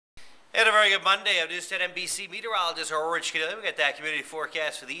And a very good Monday. I'm News10NBC Meteorologist Rich Caniglia. We got that community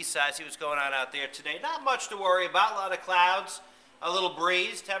forecast for the east side. See what's going on out there today. Not much to worry about. A lot of clouds, a little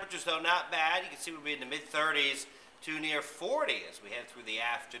breeze. Temperatures, though, not bad. You can see we'll be in the mid-30s to near 40 as we head through the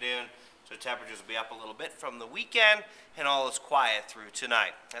afternoon. So temperatures will be up a little bit from the weekend, and all is quiet through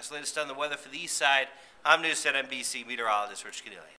tonight. That's the latest on the weather for the east side. I'm News10NBC Meteorologist Rich Caniglia.